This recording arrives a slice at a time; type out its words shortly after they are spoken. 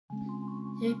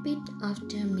Repeat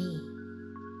after me.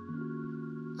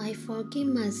 I forgive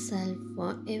myself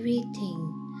for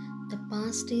everything. The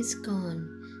past is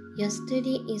gone.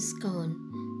 Yesterday is gone.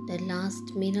 The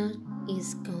last minute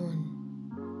is gone.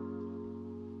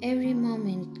 Every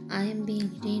moment I am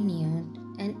being renewed,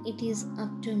 and it is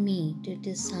up to me to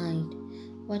decide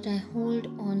what I hold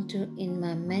on to in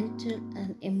my mental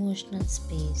and emotional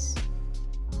space.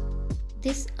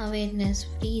 This awareness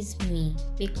frees me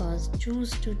because I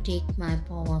choose to take my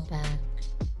power back.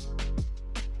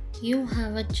 You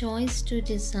have a choice to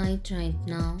decide right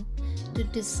now, to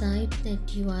decide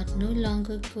that you are no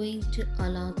longer going to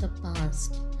allow the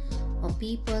past or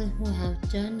people who have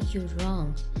done you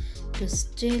wrong to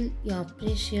steal your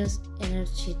precious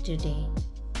energy today.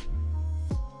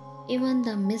 Even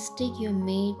the mistake you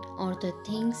made or the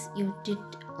things you did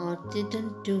or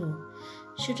didn't do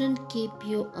shouldn't keep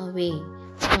you away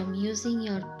from using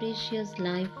your precious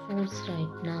life force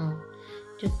right now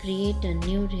to create a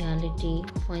new reality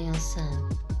for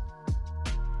yourself.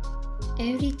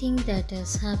 Everything that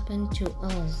has happened to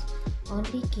us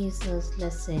only gives us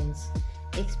lessons,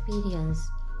 experience,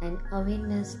 and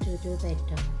awareness to do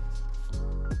better.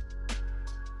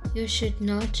 You should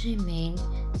not remain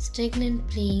stagnant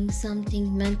playing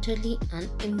something mentally and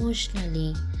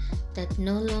emotionally that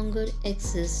no longer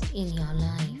exists in your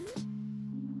life.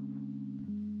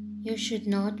 You should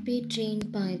not be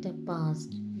drained by the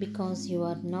past because you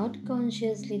are not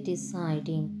consciously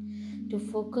deciding to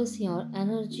focus your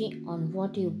energy on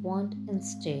what you want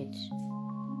instead.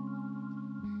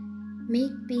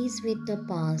 Make peace with the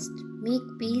past. Make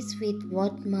peace with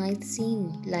what might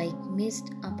seem like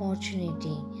missed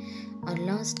opportunity or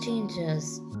lost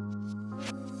chances.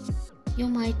 You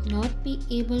might not be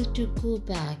able to go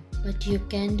back, but you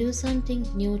can do something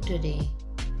new today.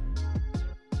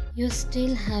 You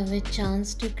still have a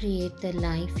chance to create the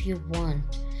life you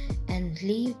want and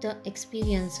live the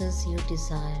experiences you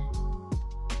desire.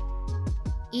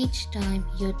 Each time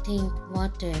you think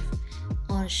what if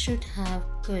or should have,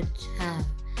 could have,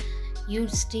 you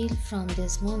steal from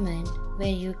this moment where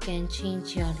you can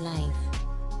change your life.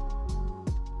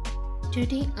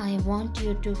 Today I want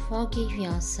you to forgive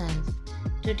yourself.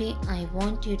 Today I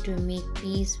want you to make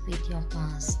peace with your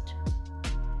past.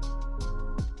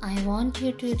 I want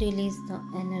you to release the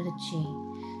energy,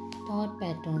 thought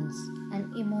patterns,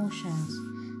 and emotions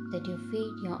that you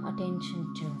feed your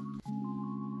attention to.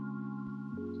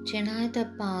 Deny the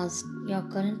past, your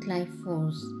current life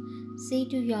force. Say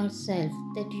to yourself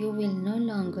that you will no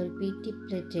longer be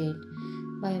depleted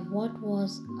by what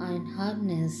was and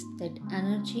harness that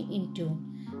energy into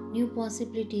new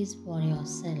possibilities for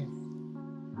yourself.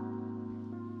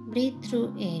 Breathe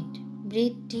through it,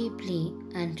 breathe deeply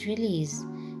and release.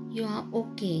 You are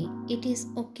okay, it is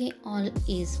okay, all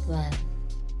is well.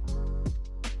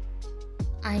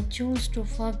 I choose to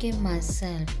forgive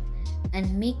myself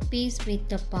and make peace with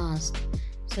the past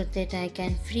so that I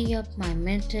can free up my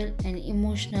mental and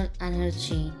emotional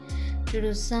energy to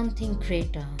do something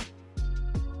greater.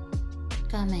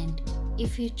 Comment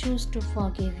if you choose to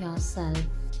forgive yourself.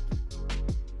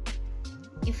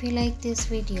 If you like this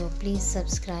video, please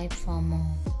subscribe for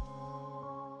more.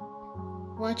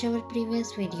 Watch our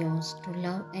previous videos to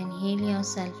love and heal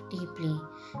yourself deeply.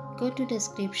 Go to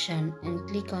description and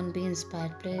click on Be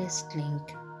Inspired playlist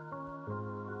link.